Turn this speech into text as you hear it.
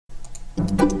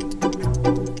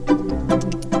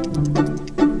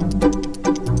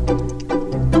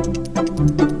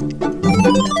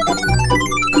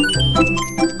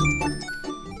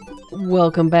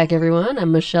Welcome back, everyone.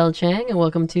 I'm Michelle Chang, and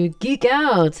welcome to Geek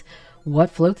Out. What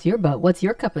floats your boat? What's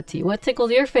your cup of tea? What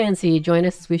tickles your fancy? Join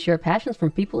us as we share passions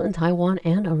from people in Taiwan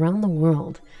and around the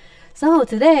world. So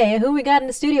today, who we got in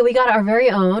the studio? We got our very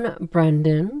own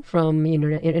Brendan from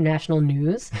International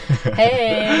News.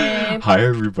 Hey! Hi,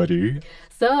 everybody.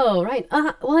 So, right.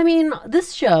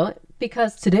 This show,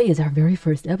 because today is our very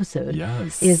first episode,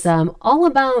 Yes. is all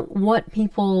about what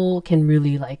people can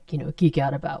really geek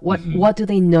out about. What do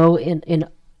they know in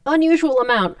unusual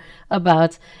amount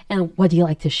about, and what do you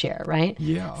like to share, right?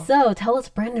 Yeah. So tell us,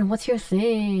 Brendan, what's your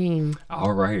thing?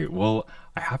 All right. Well,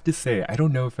 I have to say, I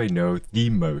don't know if I know the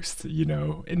most,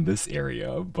 in this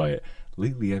area, but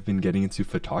lately I've been getting into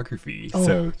photography. Oh,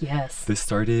 so yes. this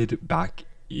started back,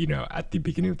 at the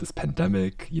beginning of this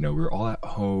pandemic. We were all at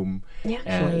home. Yeah,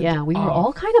 and, we were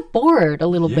all kind of bored a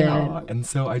little bit. And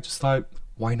so I just thought,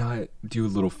 why not do a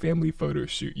little family photo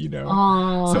shoot,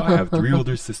 Aww. So I have 3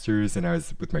 older sisters, and I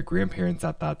was with my grandparents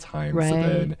at that time. Right. So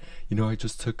then, I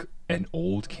just took an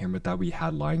old camera that we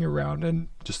had lying around and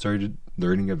just started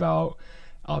learning about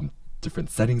different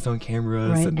settings on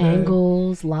cameras. Right, and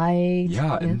angles, light.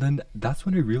 Yeah, and then that's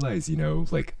when I realized,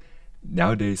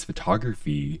 nowadays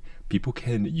photography, people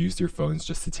can use their phones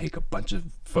just to take a bunch of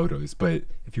photos, but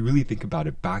if you really think about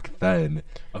it, back then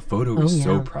a photo was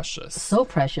so precious. So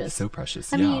precious.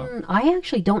 I mean, I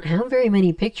actually don't have very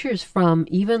many pictures from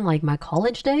even my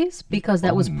college days, because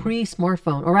that was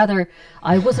pre-smartphone, or rather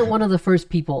I wasn't one of the first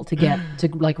people to get to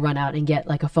run out and get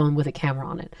a phone with a camera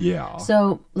on it. Yeah.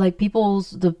 So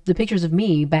people's the pictures of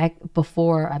me back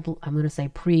before I'm going to say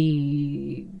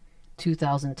pre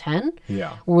 2010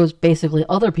 was basically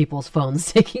other people's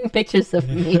phones taking pictures of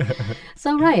me.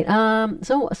 So right.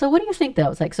 So what do you think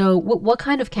though? It's what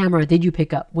kind of camera did you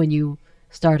pick up when you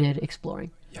started exploring?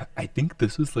 Yeah, I think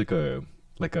this was like a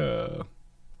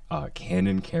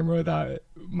Canon camera that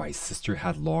my sister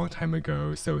had a long time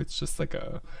ago. So it's just like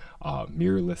a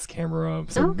mirrorless camera.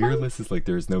 So mirrorless is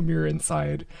there's no mirror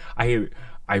inside. I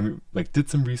did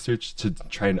some research to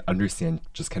try and understand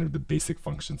just kind of the basic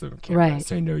functions of a camera. Right.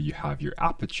 So I know you have your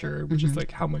aperture, which is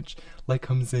how much light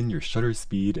comes in. Your shutter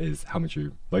speed is how much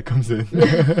your light comes in.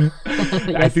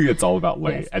 I think it's all about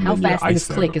light. Yes. And how then fast things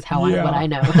click is what I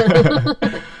know.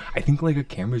 I think a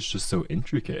camera is just so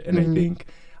intricate, and I think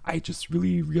I just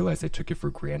really realized I took it for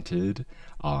granted.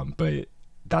 But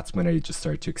that's when I just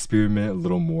started to experiment a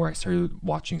little more. I started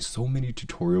watching so many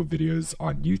tutorial videos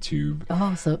on YouTube.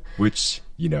 Oh, so which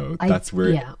that's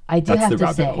where I do have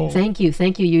to say hole. thank you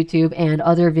YouTube and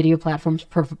other video platforms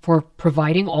for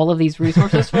providing all of these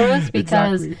resources for us,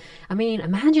 because Exactly. I mean,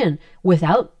 imagine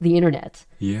without the internet,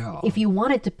 if you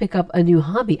wanted to pick up a new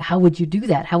hobby, how would you do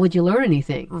that? How would you learn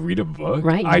anything? Read a book,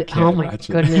 Right? I can't oh my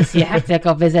imagine. goodness, you have to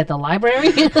go visit the library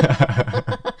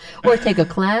or take a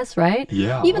class, right?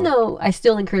 Yeah. Even though I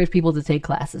still encourage people to take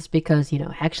classes, because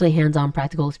actually hands-on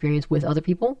practical experience with other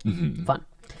people, fun.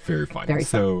 Very fun. Very fun.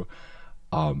 So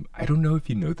I don't know if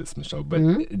you know this, Michelle,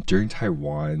 but during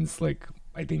Taiwan's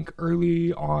I think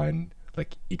early on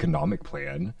economic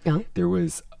plan, there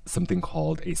was something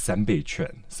called a senbei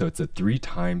chuan. So it's a 3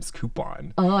 times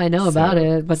coupon. Oh, I know about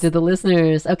it, but to the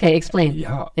listeners, okay, explain.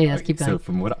 Yeah. Yes, keep going. So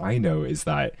from what I know is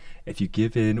that if you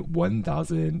give in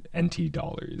 1,000 NT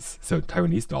dollars, so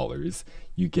Taiwanese dollars,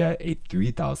 you get a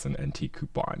 3,000 NT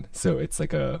coupon. So it's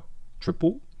like a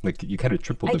triple. You kind of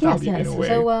triple the value in a way.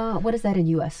 So what is that in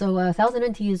US? So 1,000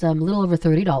 NT is a little over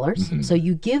 $30. So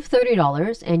you give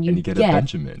 $30 and you get a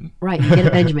Benjamin. Right, you get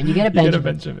a Benjamin. You get a Benjamin. You get a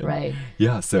Benjamin. Right.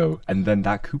 Yeah, so, and then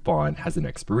that coupon has an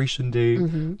expiration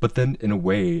date, but then in a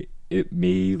way, it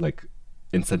may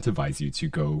incentivize you to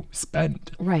go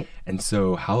spend. Right. And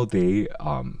so how they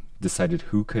decided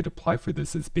who could apply for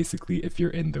this is basically if you're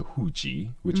in the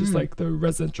huji, which is the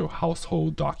residential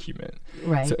household document.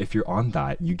 Right. So if you're on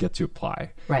that, you get to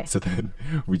apply. Right. So then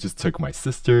we just took my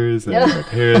sisters and my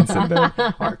parents and then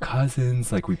our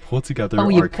cousins, we pulled together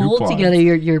our you coupons. pulled together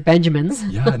your Benjamins.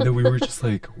 Yeah, and then we were just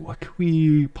what could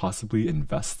we possibly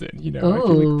invest in? I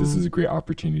feel this is a great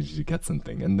opportunity to get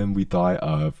something. And then we thought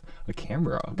of a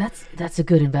camera. That's a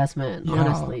good investment,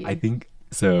 honestly. I think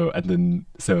so. And then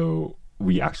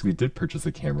we actually did purchase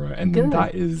a camera, and then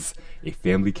that is a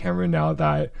family camera now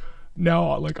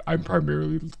I'm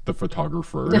primarily the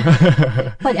photographer.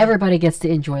 But everybody gets to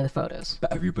enjoy the photos.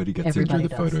 But everybody gets to enjoy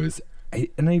the photos.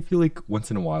 And I feel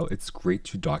once in a while it's great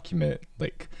to document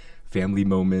family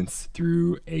moments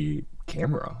through a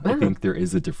camera. I Wow. think there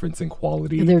is a difference in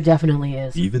quality. There definitely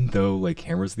is. Even though like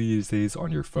cameras these days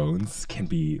on your phones can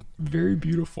be very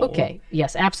beautiful. Okay.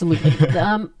 Yes, absolutely.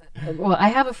 Well, I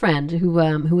have a friend who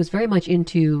was very much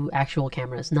into actual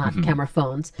cameras, not camera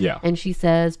phones. Yeah. And she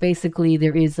says basically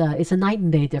there is it's a night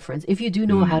and day difference. If you do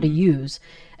know how to use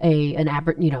a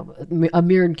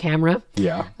mirrored camera,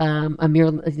 Yeah. a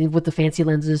mirror with the fancy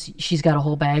lenses. She's got a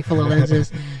whole bag full of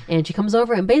lenses, and she comes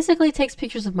over and basically takes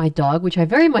pictures of my dog, which I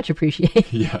very much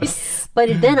appreciate. Yes.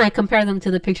 But then I compare them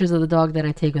to the pictures of the dog that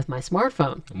I take with my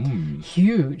smartphone.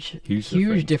 Huge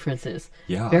difference. differences.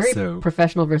 Yeah, Very so-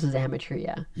 professional versus amateur.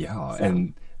 Yeah. Yeah,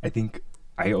 and I think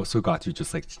I also got to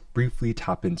just like briefly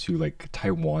tap into like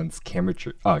Taiwan's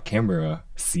camera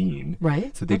scene.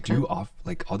 Right, So they okay. do off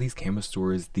like all these camera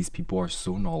stores. These people are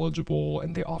so knowledgeable,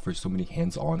 and they offer so many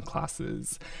hands-on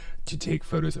classes to take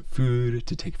photos of food,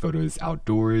 to take photos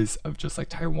outdoors of just like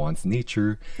Taiwan's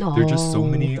nature. There are just so Oh,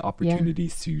 many yeah.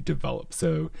 opportunities to develop.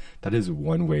 So that is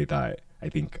one way that I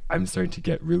think I'm starting to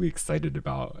get really excited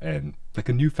about, and like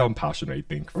a newfound passion, I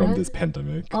think, from Right. this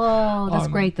pandemic. Oh, that's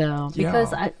great though,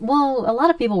 because yeah. a lot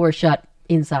of people were shut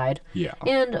inside, Yeah.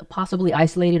 and possibly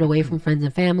isolated away from friends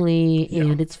and family,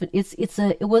 and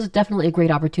it was definitely a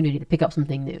great opportunity to pick up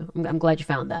something new. I'm glad you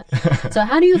found that. So,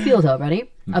 how do you feel though, Buddy,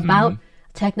 about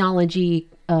technology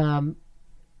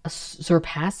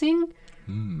surpassing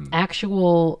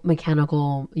actual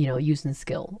mechanical, use and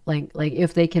skill? Like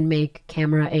if they can make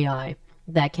camera AI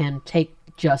that can take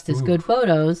just as good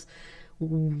photos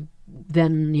than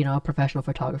a professional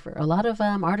photographer. A lot of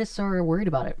artists are worried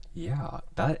about it. Yeah,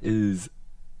 that is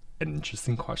an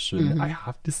interesting question. I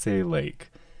have to say,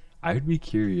 like, I'd be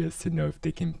curious to know if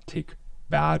they can take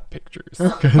bad pictures.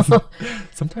 Because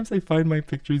sometimes I find my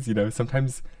pictures,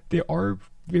 sometimes they are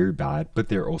very bad, but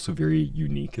they're also very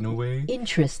unique in a way.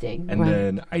 Interesting. And right.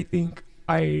 then I think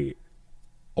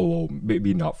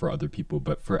maybe not for other people,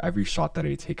 but for every shot that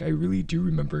I take, I really do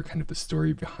remember kind of the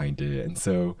story behind it. And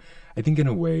so I think in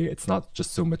a way, it's not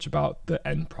just so much about the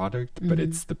end product, but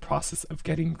it's the process of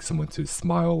getting someone to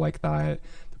smile like that,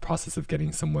 the process of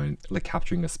getting someone, like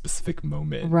capturing a specific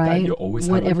moment that right. you always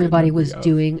What have a good everybody memory was of.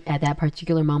 doing at that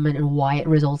particular moment and why it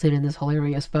resulted in this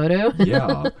hilarious photo.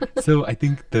 Yeah. So I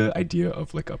think the idea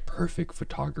of like a perfect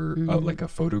like a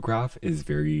photograph is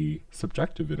very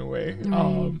subjective in a way.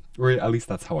 Or at least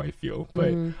that's how I feel.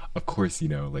 But of course,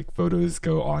 like photos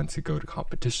go to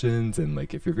competitions, and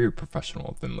like if you're very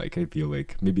professional, then like I feel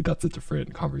like maybe that's a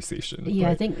different conversation. Yeah,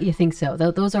 I But, think so.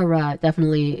 Those are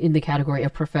definitely in the category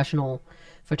of professional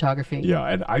photography. yeah,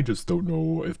 and I just don't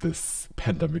know if this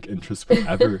pandemic interest will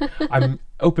ever. I'm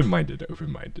open-minded,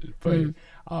 but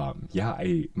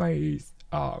my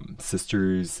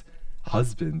sister's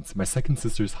husband's, my second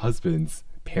sister's husband's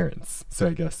parents. So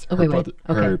I guess her wait. brother,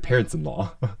 Okay. her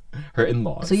parents-in-law, her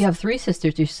in-laws. So you have three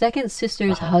sisters. Your second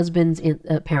sister's husband's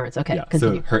parents. Okay, Yeah,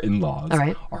 continue. so her in-laws All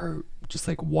right. are just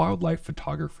like wildlife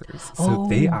photographers. So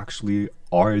they actually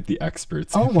are the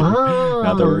experts. Oh, in it. wow.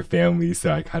 Now that we're family,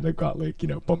 so I kind of got like,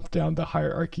 bumped down the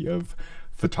hierarchy of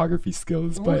photography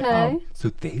skills. But Okay. so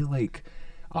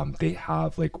they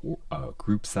have like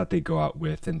groups that they go out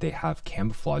with, and they have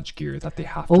camouflage gear that they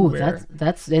have to Oh, wear.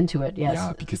 that's into it. Yes.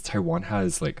 Yeah, because Taiwan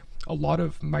has like a lot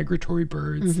of migratory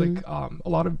birds. Like a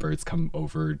lot of birds come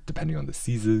over depending on the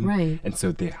season, Right. and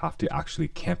so they have to actually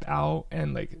camp out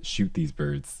and like shoot these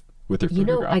birds with their You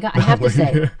know, photograph. I have to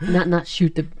say, not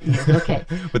shoot the. Okay.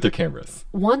 with their cameras.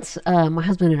 Once, my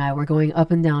husband and I were going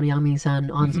up and down Yangmingshan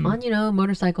on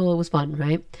motorcycle. It was fun,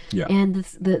 right? Yeah. And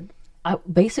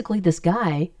basically this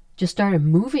guy just started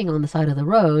moving on the side of the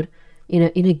road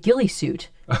in a ghillie suit.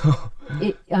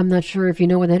 I'm not sure if you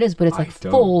know what that is, but it's I like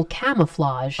don't. full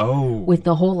camouflage with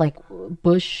the whole like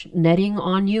bush netting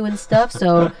on you and stuff.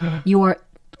 So you are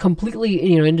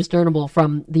completely indiscernible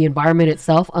from the environment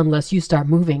itself unless you start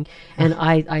moving. And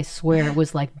I swear it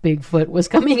was like Bigfoot was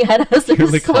coming at us or You're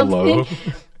like, something. hello?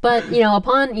 But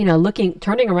upon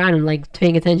turning around and like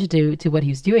paying attention to what he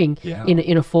was doing Yeah.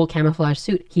 in a full camouflage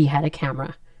suit, he had a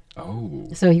camera. Oh,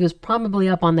 So he was probably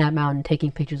up on that mountain taking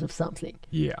pictures of something.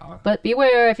 yeah. But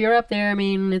beware, if you're up there, I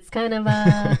mean, it's kind of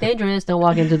dangerous. Don't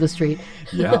walk into the street.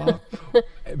 Yeah.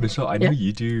 Michelle, I know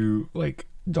you do like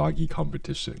doggy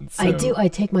competitions. I so do. I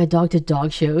take my dog to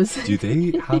dog shows. Do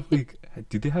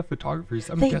they have photographers?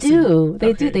 I'm They guessing. do.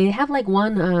 They do. Okay. They have like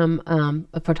one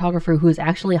a photographer who is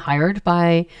actually hired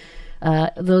by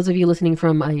those of you listening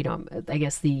from I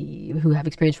guess who have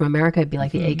experience from America, it'd be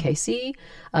like the AKC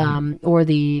or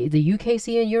the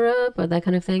UKC in Europe or that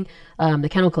kind of thing. The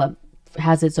Kennel Club.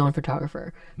 has its own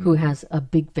photographer who has a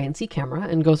big fancy camera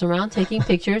and goes around taking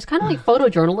pictures, kind of like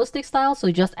photojournalistic style.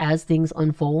 So just as things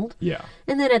unfold. Yeah.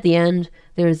 And then at the end,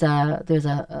 there's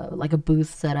a like a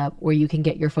booth set up where you can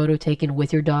get your photo taken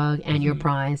with your dog and your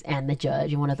prize and the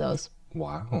judge in one of those.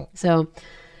 Wow. So,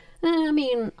 I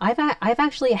mean, I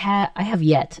have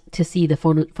yet to see the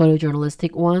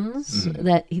photojournalistic ones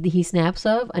that he snaps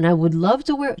of, and I would love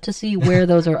to see where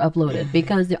those are uploaded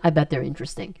because I bet they're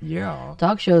interesting. Yeah.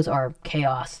 Dog shows are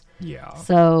chaos. Yeah.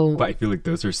 So, but I feel like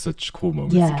those are such cool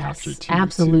moments to capture too.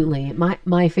 Absolutely.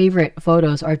 My favorite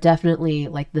photos are definitely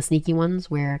like the sneaky ones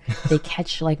where they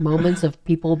catch like moments of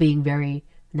people being very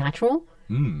natural.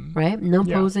 Right? No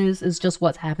poses, is just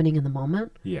what's happening in the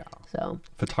moment. Yeah. So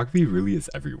photography really is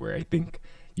everywhere. I think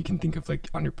you can think of like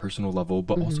on your personal level,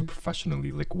 but also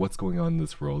professionally, like what's going on in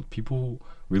this world. People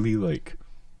really like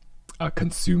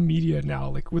consume media now,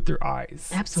 like with their eyes.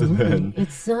 Absolutely. So then,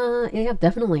 it's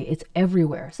definitely, it's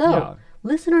everywhere. So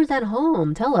listeners at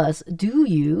home, tell us, do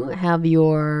you have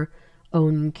your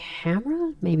own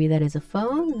camera? Maybe that is a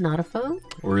phone, not a phone.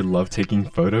 Or love taking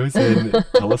photos, and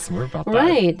tell us more about that.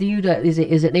 Right. Do you is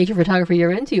it nature photography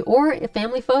you're into, or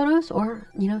family photos, or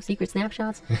secret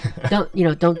snapshots? Don't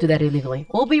do that illegally.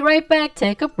 We'll be right back.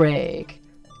 Take a break.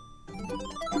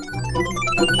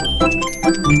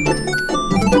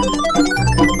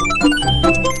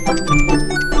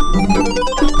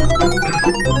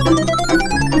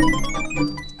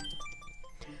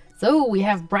 So we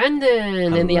have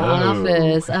Brandon in the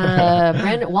office.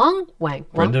 Brandon Wang.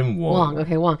 Brendan Wong.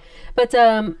 Okay, Wong. But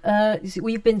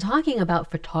we've been talking about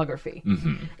photography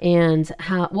and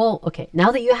how. Well, okay.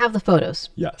 Now that you have the photos,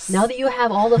 yes. Now that you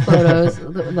have all the photos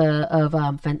of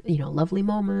lovely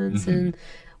moments, and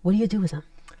what do you do with them?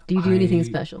 Do you do anything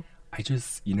special? I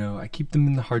just, I keep them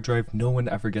in the hard drive. No one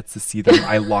ever gets to see them.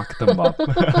 I lock them up.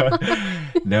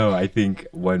 No, I think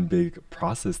one big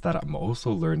process that I'm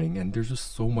also learning, and there's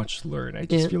just so much to learn. I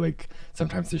just feel like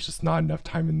sometimes there's just not enough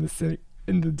time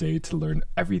in the day to learn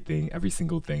everything, every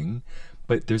single thing.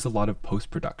 But there's a lot of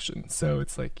post-production. So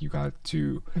it's like you got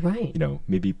to,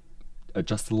 maybe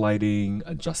adjust the lighting,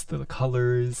 adjust the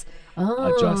colors,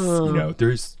 adjust,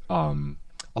 there's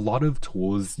a lot of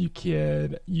tools you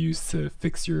can use to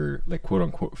fix your, like, quote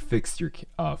unquote, fix your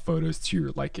photos to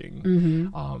your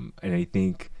liking. And I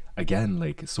think, again,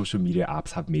 like social media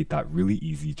apps have made that really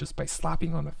easy just by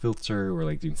slapping on a filter or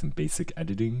like doing some basic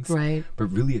editings. Right. But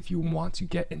really, if you want to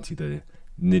get into the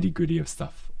nitty gritty of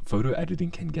stuff, photo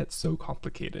editing can get so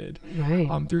complicated. Right.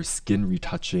 There's skin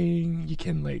retouching. You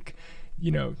can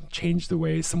change the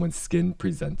way someone's skin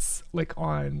presents like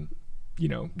on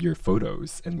your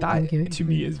photos, and that to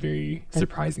me is very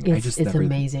surprising. It's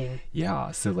amazing.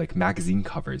 Yeah, so like magazine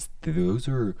covers, those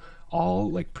are all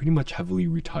like pretty much heavily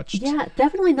retouched. Yeah,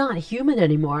 definitely not human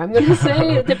anymore. I'm gonna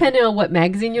say, depending on what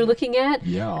magazine you're looking at.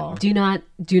 Yeah. Do not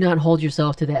hold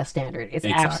yourself to that standard. It's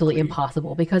absolutely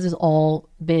impossible because it's all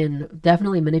been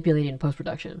definitely manipulated in post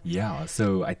production. Yeah,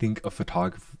 so I think a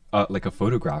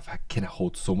photograph can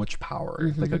hold so much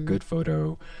power. Like a good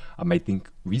photo. I think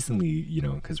recently,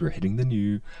 because we're hitting the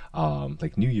new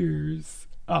New Year's.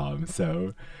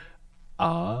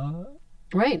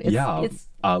 Right. It's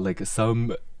like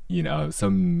some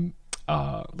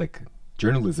like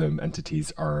journalism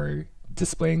entities are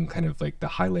displaying kind of like the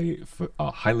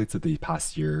highlights of the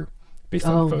past year based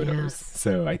on photos. Yes.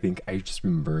 So I think I just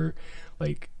remember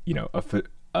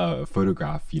a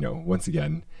photograph, once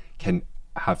again can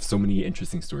have so many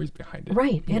interesting stories behind it.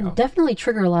 Right. And definitely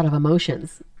trigger a lot of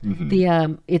emotions.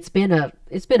 It's been a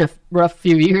rough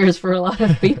few years for a lot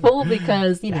of people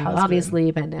because,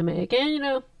 obviously pandemic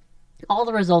and, all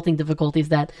the resulting difficulties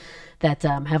that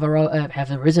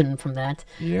have arisen from that.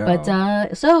 Yeah.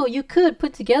 But so you could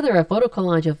put together a photo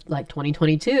collage of like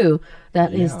 2022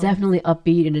 that is definitely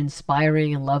upbeat and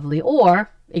inspiring and lovely,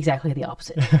 or exactly the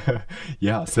opposite.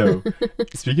 Yeah. So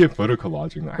speaking of photo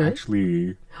collaging, I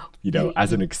actually,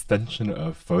 as an extension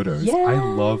of photos, I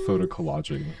love photo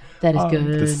collaging. That is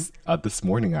good. This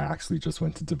morning, I actually just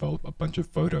went to develop a bunch of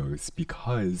photos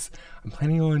because I'm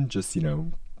planning on just,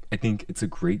 I think it's a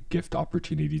great gift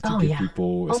opportunity to give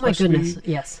people, especially, my goodness,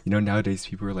 yes. Nowadays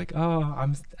people are like,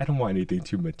 I don't want anything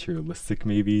too materialistic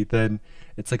maybe. Then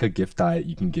it's like a gift that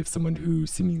you can give someone who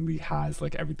seemingly has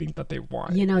like everything that they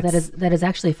want. That is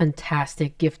actually a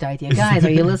fantastic gift idea. Guys,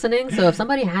 are you listening? So if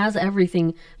somebody has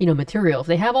everything, material, if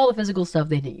they have all the physical stuff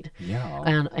they need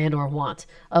and or want,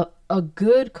 a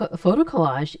good photo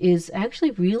collage is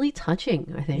actually really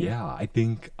touching, I think. Yeah, I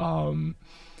think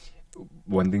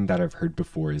one thing that I've heard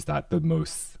before is that the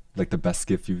best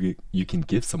gift you can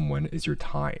give someone is your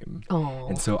time. Oh.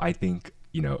 And so I think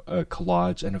a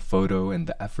collage and a photo, and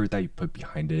the effort that you put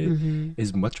behind it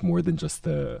is much more than just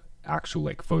the actual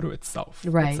like photo itself.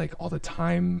 Right. It's like all the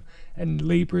time and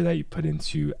labor that you put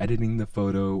into editing the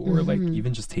photo, or like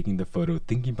even just taking the photo,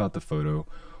 thinking about the photo,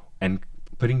 and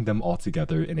putting them all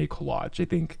together in a collage. I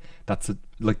think that's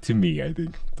like, to me, I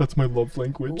think that's my love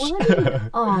language.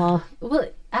 Well, well,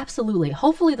 absolutely.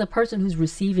 Hopefully the person who's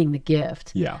receiving the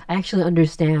gift Yeah. actually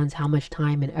understands how much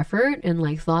time and effort and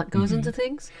like thought goes into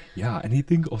things. Yeah, and I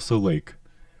think also like,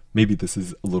 maybe this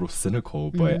is a little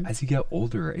cynical, but as you get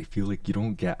older, I feel like you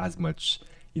don't get as much,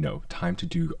 time to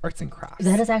do arts and crafts.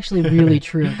 That is actually really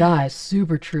true, guys.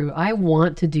 Super true. I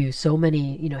want to do so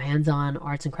many, hands-on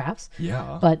arts and crafts,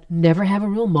 Yeah. but never have a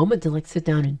real moment to like sit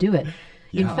down and do it.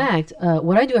 In Yeah. fact,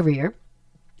 what I do every year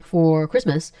for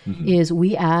Christmas is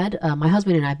we add, my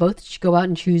husband and I both go out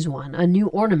and choose a new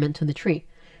ornament to the tree.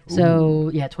 So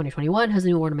yeah, 2021 has a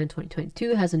new ornament,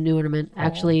 2022 has a new ornament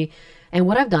actually. And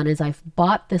what I've done is I've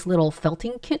bought this little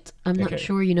felting kit. I'm not Okay.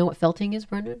 sure you know what felting is,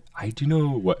 Brendan. I do know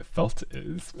what felt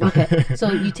is. Okay,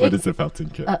 so you take What is a felting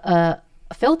kit?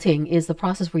 felting is the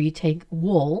process where you take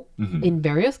wool Mm-hmm. in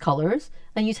various colors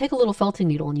and you take a little felting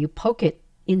needle and you poke it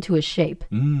into a shape.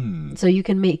 So you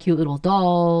can make cute little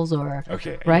dolls or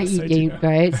Okay, right, yes, I do know.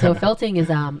 right. So felting is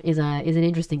an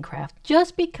interesting craft.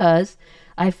 Just because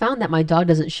I found that my dog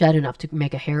doesn't shed enough to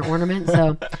make a hair ornament,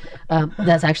 so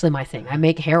that's actually my thing. I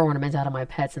make hair ornaments out of my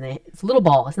pets, and it's a little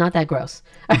ball. It's not that gross.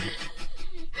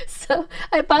 So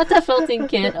I bought the felting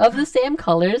kit of the same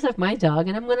colors of my dog,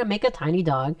 and I'm gonna make a tiny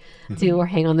dog to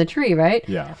hang on the tree, right?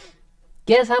 Yeah.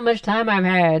 Guess how much time I've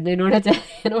had in order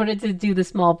to do the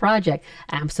small project?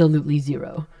 Absolutely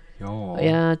zero. Yo.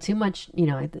 Yeah, too much,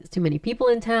 there's too many people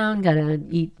in town, gotta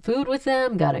eat food with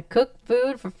them, gotta cook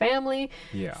food for family.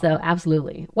 Yeah. So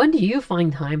absolutely. When do you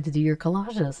find time to do your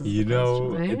collages? is the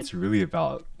question, right? It's really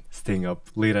about staying up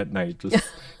late at night, just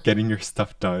getting your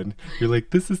stuff done. You're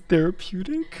like, this is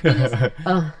therapeutic.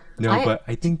 No, but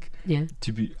I think Yeah.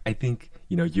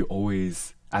 you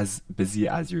always, as busy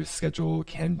as your schedule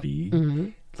can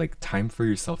be, like time for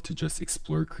yourself to just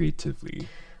explore creatively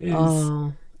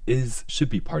should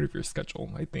be part of your schedule,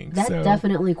 I think. That So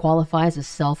definitely qualifies as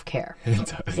self-care. it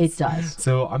does. It does.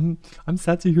 So I'm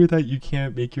sad to hear that you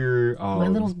can't make your My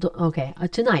little okay,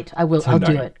 tonight I'll do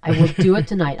Tonight. it. I will do it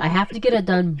tonight. I have to get it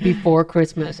done before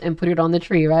Christmas and put it on the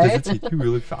tree, right? Does it take you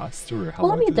really fast, or how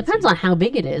Well, I long mean, it does it depends take? on how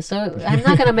big it is. So I'm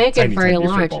not gonna make it Tiny, very tiny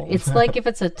large. football. It's like if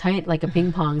it's a tight, like a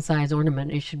ping pong size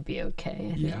ornament, it should be okay.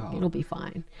 I think. Yeah. It'll be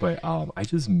fine. But I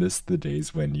just miss the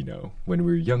days when when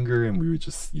we were younger and we would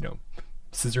just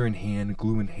scissor in hand,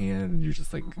 glue in hand, and you're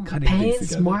just like cutting things Paints,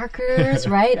 together. markers,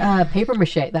 right? Paper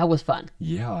mache. That was fun.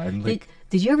 Yeah, and like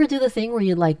Did you ever do the thing where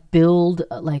you like build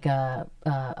like a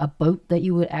boat that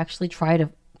you would actually try to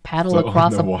paddle Float on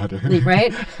across the water.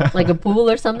 right? Like a pool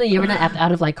or something? You ever done that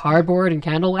out of like cardboard and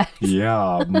candle wax?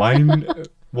 yeah, mine.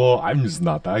 Well, I'm just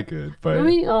not that good. But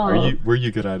Really? Oh. were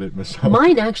you good at it, Michelle?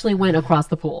 Mine actually went across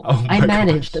the pool. Oh I my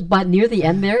managed, gosh. but near the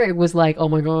end there, it was like, oh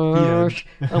my gosh,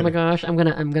 oh my gosh, I'm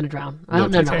gonna drown. No, No, I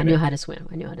knew Titanic. how to swim.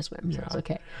 So it's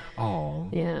okay. Oh,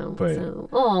 Yeah. But- so,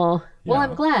 well, Yeah.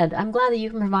 I'm glad. I'm glad that you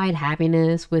can provide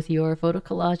happiness with your photo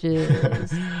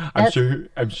collages. I'm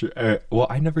sure. Well,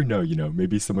 I never know.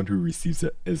 Maybe someone who receives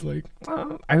it is like,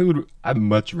 I'd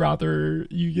much rather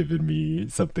you giving me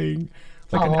something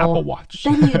like an Oh, Apple Watch.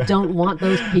 Then you don't want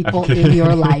those people in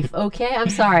your life, okay? I'm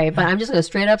sorry, but I'm just gonna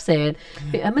straight up say it.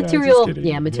 Material,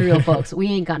 kidding. material folks, we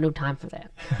ain't got no time for that.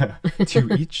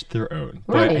 To each their own.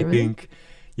 But Right, I right. think,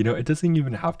 it doesn't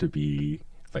even have to be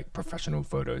like professional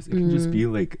photos. It can just be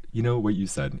like, what you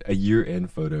said, a year in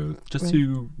photo, just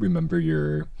to remember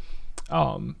your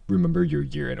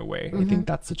year in a way. I think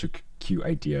that's such a cute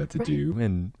idea to do,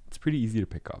 and it's pretty easy to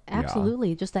pick up. Yeah.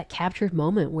 Absolutely, just that captured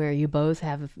moment where you both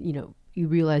have, you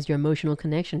realize your emotional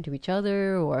connection to each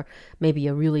other, or maybe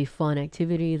a really fun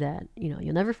activity that you'll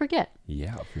never forget.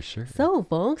 Yeah, for sure. So,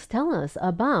 folks, tell us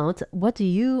about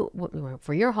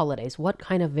for your holidays. What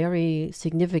kind of very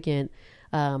significant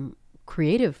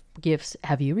creative gifts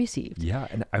have you received? Yeah,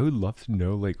 and I would love to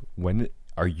know, like, when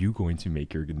are you going to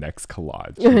make your next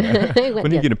collage? When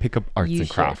are you going to pick up arts You and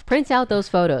should. crafts? Print out those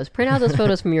photos. Print out those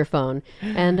photos from your phone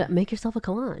and make yourself a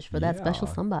collage for that special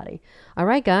Yeah. somebody. All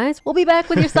right, guys. We'll be back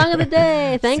with your song of the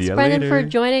day. Thanks, See ya Brendan, for later.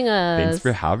 joining us. Thanks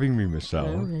for having me, Michelle.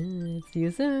 All right. See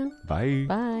you soon. Bye.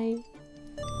 Bye.